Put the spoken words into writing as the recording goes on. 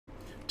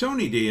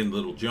Tony D and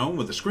Little Joan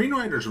with a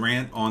screenwriter's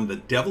rant on The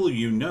Devil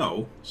You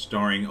Know,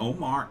 starring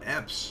Omar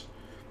Epps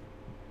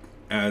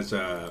as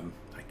I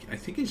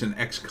think he's an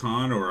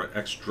ex-con or an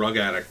ex-drug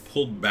addict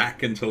pulled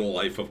back into the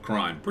life of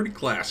crime. Pretty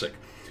classic.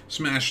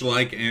 Smash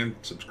like and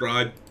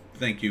subscribe.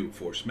 Thank you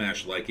for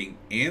smash liking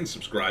and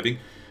subscribing.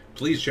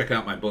 Please check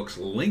out my books.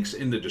 Links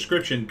in the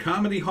description.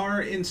 Comedy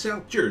Horror in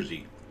South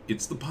Jersey.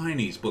 It's the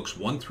Pineys. Books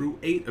 1 through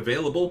 8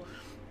 available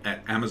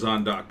at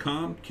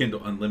Amazon.com.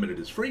 Kindle Unlimited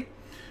is free.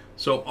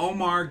 So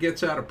Omar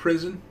gets out of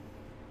prison,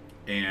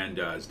 and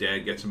his dad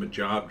gets him a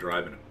job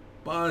driving a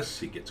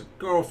bus. He gets a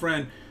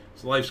girlfriend.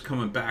 His life's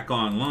coming back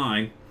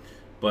online,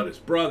 but his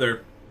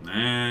brother,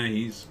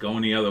 he's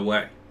going the other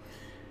way.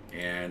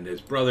 And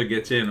his brother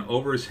gets in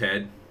over his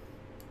head,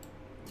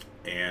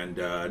 and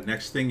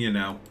next thing you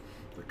know,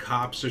 the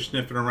cops are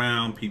sniffing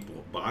around.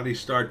 People's bodies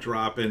start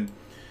dropping.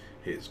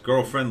 His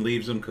girlfriend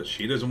leaves him because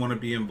she doesn't want to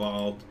be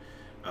involved.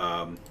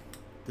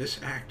 This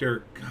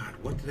actor, God,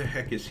 what the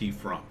heck is he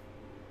from?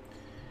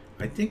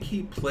 I think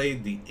he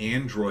played the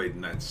android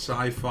in that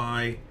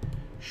sci-fi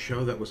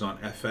show that was on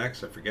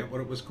FX. I forget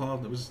what it was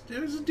called. It was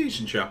a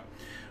decent show.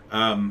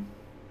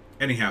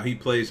 Anyhow, he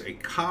plays a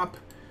cop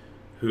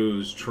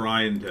who's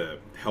trying to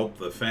help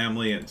the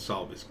family and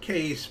solve his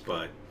case,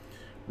 but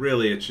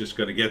really it's just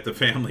going to get the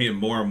family in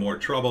more and more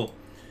trouble.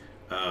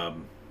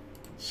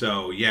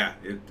 So yeah,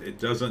 it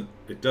doesn't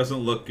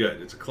look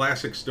good. It's a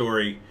classic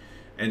story,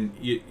 and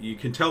you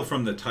can tell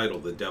from the title,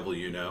 The Devil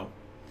You Know.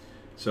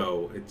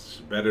 So it's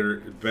better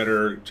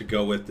to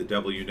go with The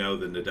Devil You Know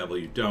than The Devil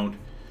You Don't.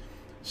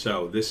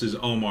 So this is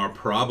Omar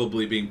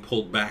probably being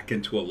pulled back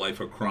into a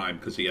life of crime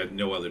because he had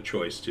no other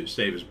choice to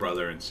save his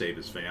brother and save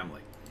his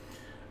family.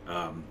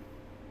 And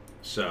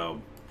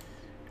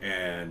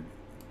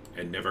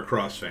never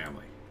cross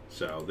family.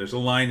 So there's a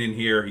line in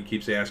here. He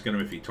keeps asking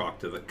him if he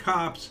talked to the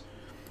cops.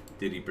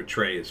 Did he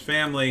betray his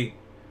family?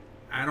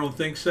 I don't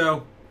think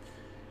so.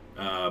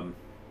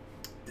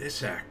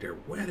 This actor,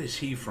 where is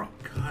he from?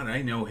 God,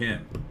 I know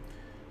him.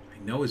 I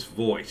know his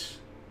voice.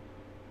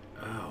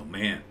 Oh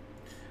man.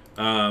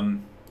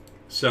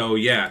 So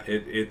yeah,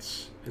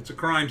 it's a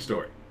crime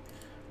story,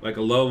 like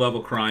a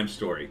low-level crime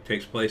story. It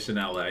takes place in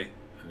L.A.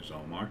 There's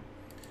Omar,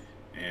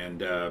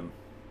 and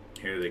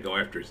here they go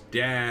after his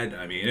dad.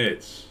 I mean,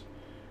 it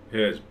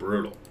is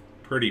brutal,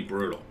 pretty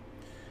brutal.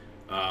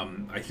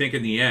 I think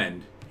in the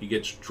end, he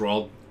gets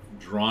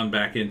drawn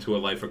back into a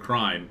life of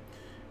crime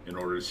in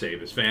order to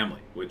save his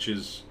family, which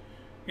is,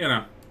 you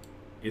know,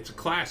 it's a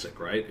classic,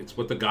 right? It's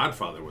what The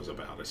Godfather was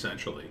about,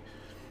 essentially.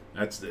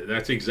 That's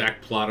the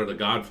exact plot of The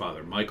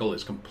Godfather. Michael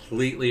is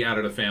completely out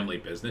of the family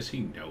business. He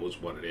knows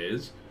what it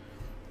is,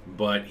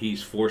 but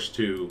he's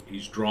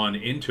drawn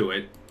into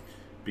it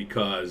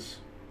because,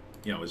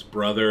 you know, his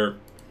brother,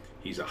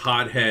 he's a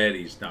hothead.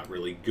 He's not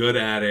really good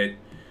at it.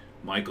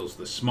 Michael's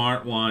the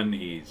smart one.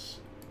 He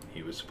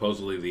was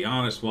supposedly the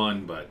honest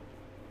one, but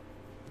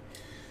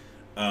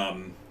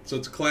so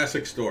it's a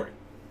classic story.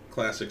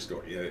 Classic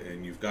story.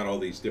 And you've got all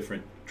these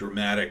different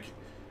dramatic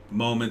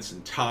moments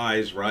and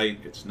ties, right?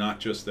 It's not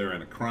just they're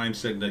in a crime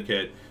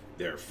syndicate,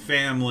 they're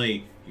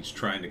family. He's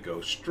trying to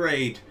go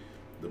straight.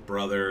 The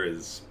brother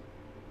is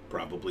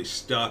probably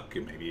stuck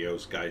and maybe he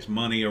owes guys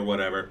money or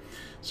whatever.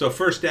 So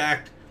first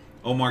act,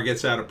 Omar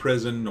gets out of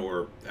prison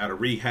or out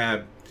of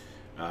rehab.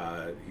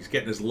 He's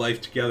getting his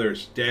life together.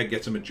 His dad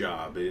gets him a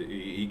job.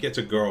 He gets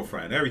a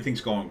girlfriend.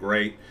 Everything's going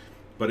great.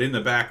 But in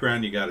the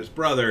background, you got his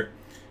brother.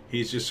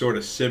 He's just sort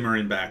of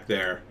simmering back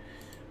there,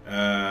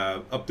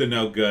 up to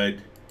no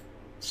good.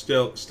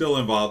 Still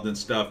involved in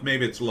stuff.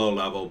 Maybe it's low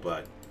level,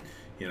 but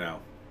you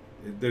know,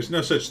 there's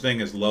no such thing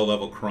as low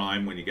level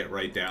crime when you get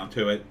right down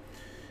to it.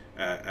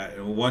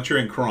 Once you're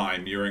in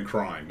crime, you're in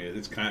crime.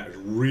 It's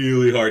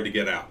really hard to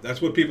get out.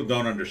 That's what people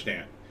don't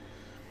understand.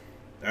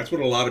 That's what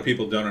a lot of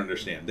people don't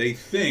understand. They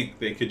think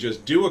they could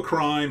just do a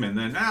crime and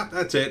then,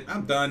 that's it.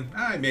 I'm done.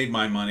 I made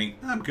my money.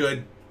 I'm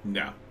good.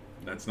 No,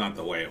 that's not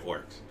the way it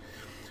works.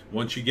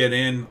 Once you get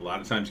in, a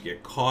lot of times you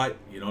get caught.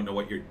 You don't know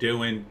what you're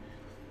doing.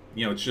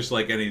 You know, it's just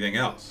like anything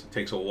else. It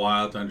takes a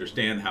while to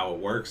understand how it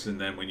works,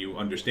 and then when you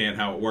understand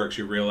how it works,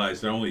 you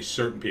realize that only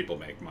certain people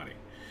make money.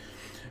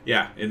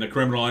 Yeah, in the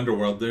criminal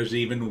underworld, there's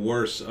even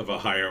worse of a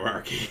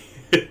hierarchy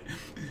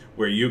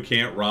where you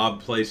can't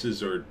rob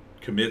places or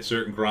commit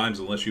certain crimes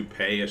unless you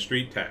pay a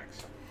street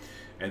tax.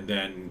 And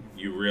then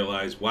you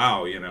realize,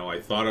 wow, you know, I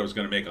thought I was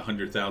going to make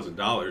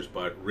 $100,000,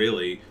 but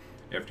really,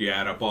 after you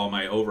add up all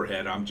my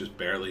overhead, I'm just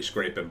barely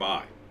scraping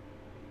by.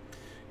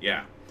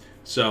 Yeah,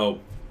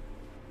 so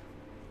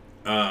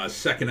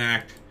second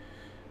act,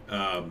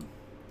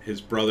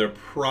 his brother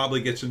probably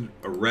gets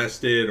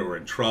arrested or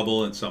in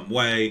trouble in some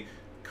way.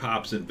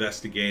 Cops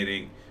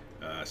investigating.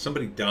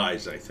 Somebody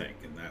dies, I think,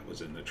 and that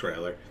was in the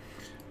trailer.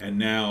 And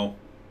now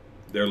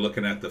they're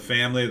looking at the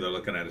family. They're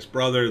looking at his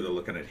brother. They're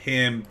looking at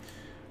him.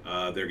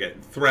 They're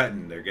getting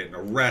threatened. They're getting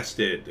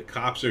arrested. The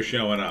cops are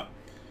showing up.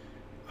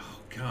 Oh,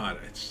 God,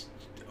 it's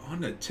on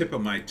the tip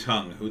of my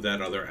tongue who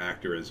that other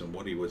actor is and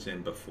what he was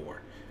in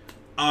before.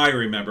 I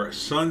remember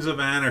Sons of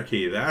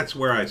Anarchy. That's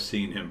where I've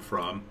seen him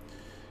from.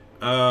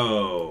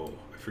 Oh,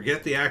 I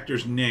forget the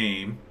actor's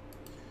name.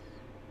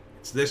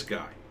 It's this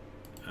guy.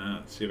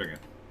 Let's see if I can.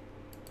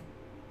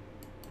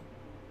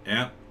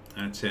 Yep,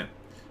 that's him.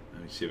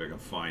 Let me see if I can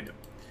find him.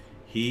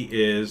 He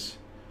is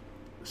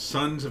the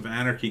Sons of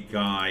Anarchy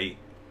guy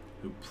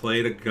who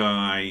played a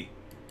guy.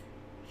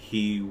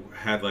 He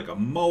had like a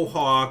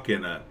mohawk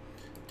and a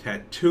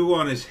tattoo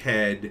on his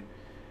head.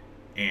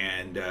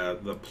 And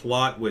the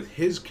plot with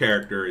his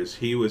character is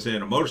he was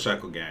in a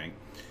motorcycle gang,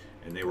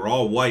 and they were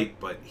all white,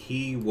 but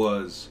he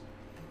was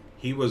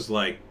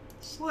like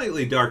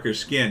slightly darker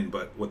skin.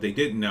 But what they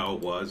didn't know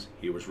was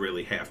he was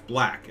really half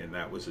black, and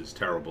that was his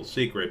terrible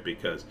secret,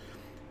 because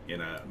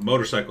in a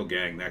motorcycle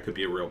gang that could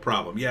be a real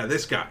problem. Yeah,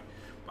 this guy.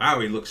 Wow,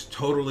 he looks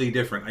totally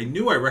different. I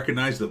knew I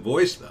recognized the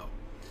voice though.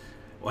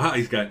 Wow,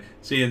 he's got,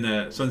 see, in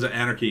the Sons of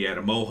Anarchy, he had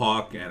a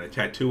mohawk and a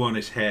tattoo on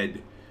his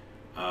head.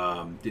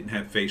 Didn't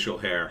have facial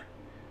hair.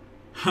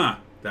 Huh,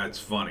 that's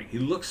funny. He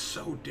looks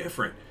so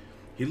different.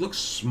 He looks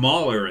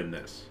smaller in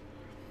this.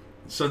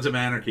 In Sons of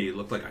Anarchy, he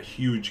looked like a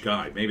huge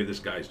guy. Maybe this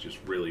guy's just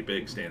really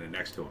big standing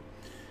next to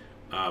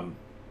him.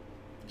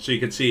 So you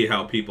can see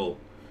how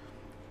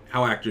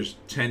actors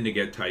tend to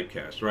get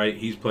typecast, right?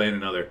 He's playing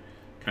another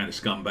kind of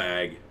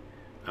scumbag.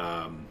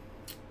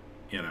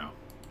 You know,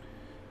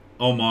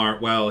 Omar.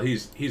 Well,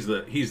 he's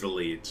the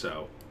lead,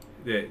 so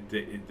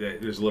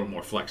there's a little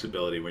more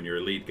flexibility when you're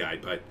a lead guy.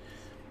 But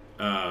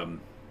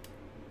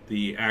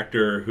the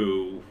actor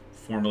who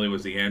formerly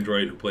was the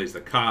android who plays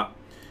the cop,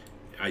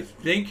 I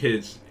think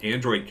his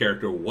android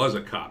character was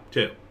a cop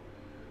too.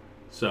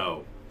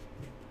 So,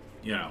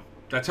 you know,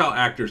 that's how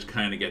actors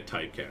kind of get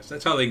typecast.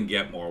 That's how they can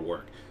get more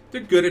work.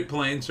 They're good at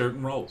playing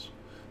certain roles.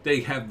 They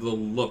have the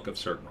look of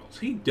certain roles.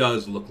 He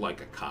does look like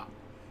a cop,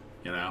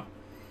 you know.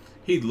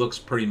 He looks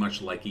pretty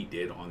much like he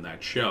did on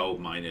that show,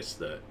 minus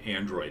the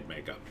android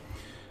makeup.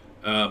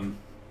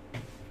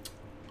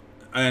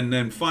 And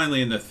then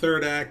finally in the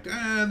third act,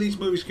 these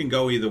movies can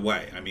go either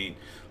way. I mean,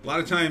 a lot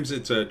of times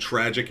it's a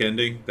tragic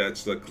ending.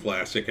 That's the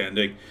classic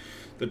ending.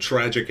 The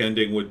tragic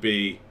ending would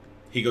be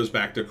he goes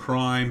back to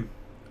crime.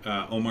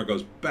 Omar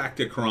goes back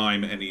to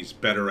crime, and he's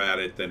better at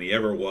it than he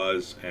ever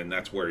was, and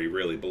that's where he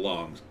really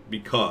belongs,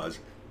 because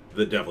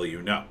the devil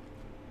you know.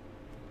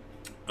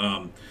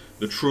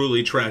 The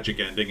truly tragic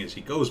ending is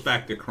he goes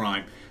back to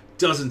crime,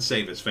 doesn't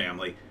save his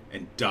family,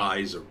 and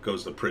dies or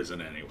goes to prison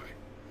anyway.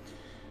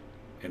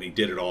 And he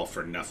did it all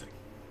for nothing.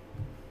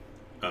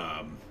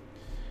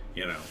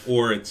 You know,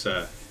 or it's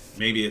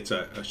maybe it's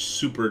a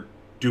super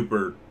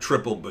duper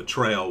triple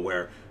betrayal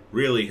where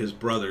really his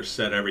brother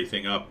set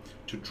everything up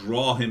to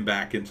draw him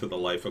back into the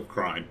life of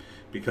crime,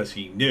 because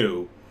he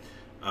knew,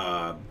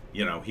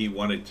 you know, he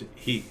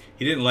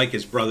didn't like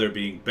his brother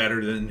being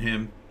better than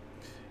him,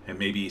 and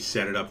maybe he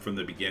set it up from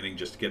the beginning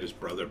just to get his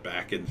brother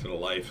back into the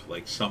life,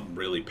 like something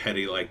really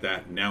petty like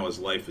that. And now his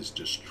life is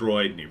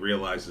destroyed, and he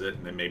realizes it,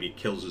 and then maybe he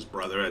kills his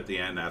brother at the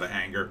end out of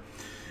anger.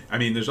 I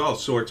mean, there's all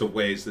sorts of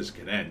ways this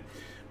can end,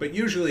 but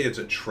usually it's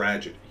a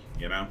tragedy,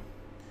 you know.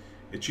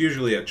 It's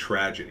usually a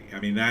tragedy. I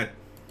mean,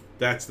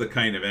 that's the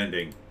kind of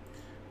ending,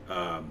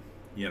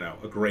 you know,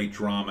 a great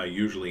drama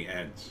usually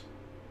ends.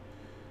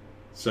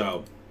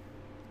 So,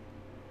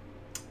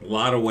 a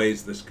lot of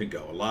ways this could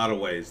go. A lot of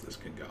ways this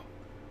can go.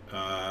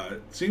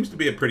 It seems to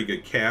be a pretty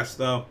good cast,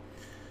 though.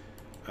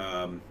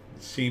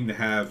 Seem to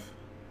have,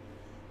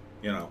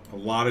 you know, a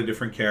lot of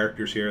different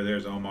characters here.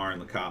 There's Omar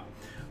and the cop.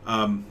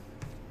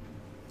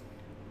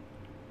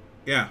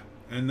 Yeah,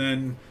 and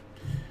then,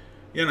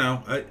 you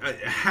know, a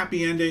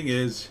happy ending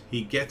is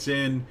he gets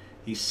in,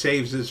 he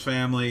saves his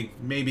family,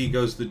 maybe he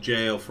goes to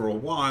jail for a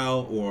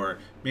while, or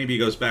maybe he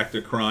goes back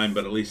to crime,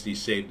 but at least he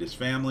saved his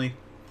family,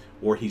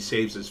 or he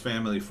saves his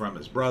family from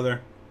his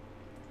brother.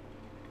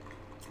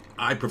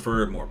 I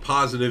prefer more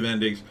positive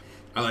endings.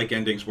 I like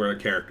endings where a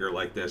character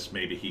like this,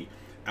 maybe he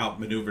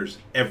outmaneuvers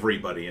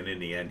everybody, and in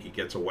the end he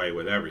gets away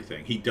with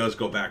everything. He does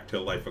go back to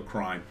a life of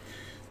crime,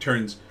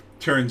 turns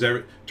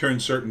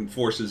certain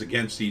forces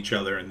against each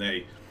other, and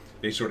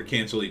they sort of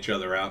cancel each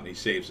other out, and he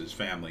saves his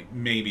family.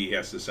 Maybe he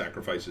has to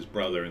sacrifice his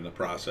brother in the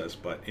process,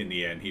 but in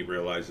the end he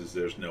realizes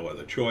there's no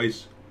other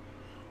choice.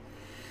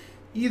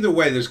 Either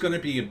way, there's going to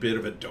be a bit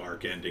of a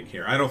dark ending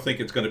here. I don't think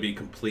it's going to be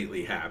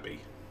completely happy.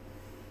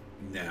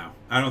 No,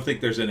 I don't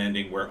think there's an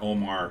ending where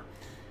Omar,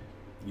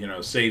 you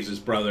know, saves his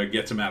brother,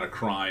 gets him out of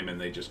crime, and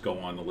they just go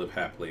on to live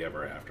happily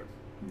ever after.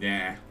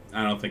 Nah,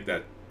 I don't think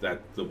that's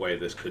the way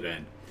this could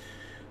end.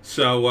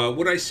 So,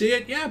 would I see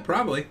it? Yeah,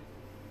 probably.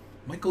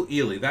 Michael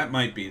Ealy, that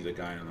might be the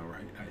guy on the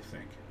right, I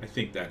think. I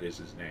think that is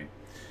his name.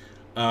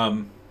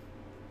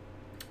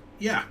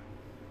 Yeah,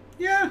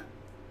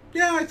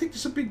 I think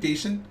this will be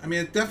decent. I mean,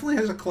 it definitely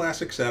has a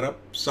classic setup,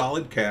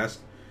 solid cast.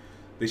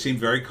 They seem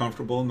very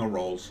comfortable in the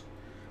roles.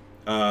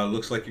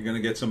 Looks like you're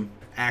going to get some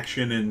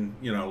action and,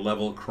 you know,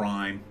 level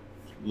crime,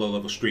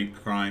 low-level street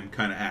crime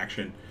kind of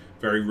action.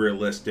 Very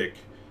realistic,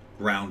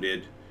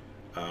 grounded.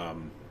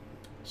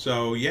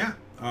 So, yeah,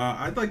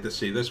 I'd like to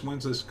see this.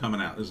 When's this coming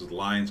out? This is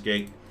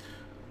Lionsgate.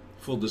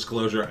 Full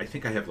disclosure, I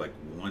think I have like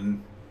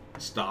one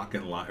stock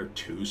in or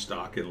two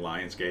stock in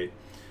Lionsgate.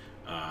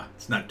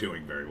 It's not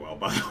doing very well,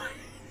 by the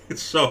way.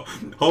 So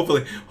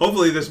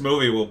hopefully this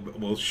movie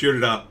will shoot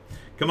it up.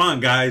 Come on,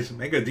 guys,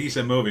 make a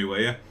decent movie, will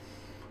you?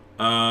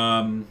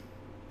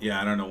 Yeah,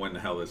 I don't know when the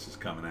hell this is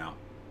coming out.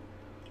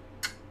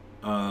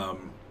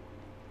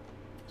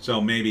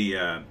 So maybe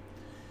the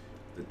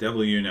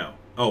devil you know.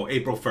 Oh,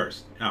 April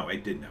 1st. Oh, I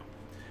did know.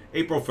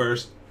 April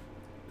 1st.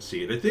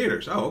 See it at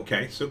theaters. Oh,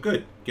 okay. So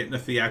good. Getting a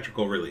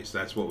theatrical release.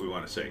 That's what we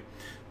want to see.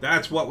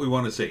 That's what we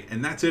want to see.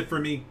 And that's it for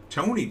me,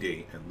 Tony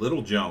D and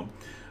Little Joan.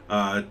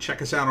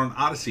 Check us out on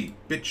Odysee,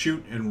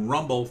 Bitchute, and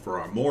Rumble for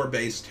our more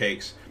bass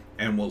takes.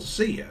 And we'll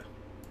see you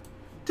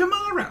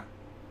tomorrow.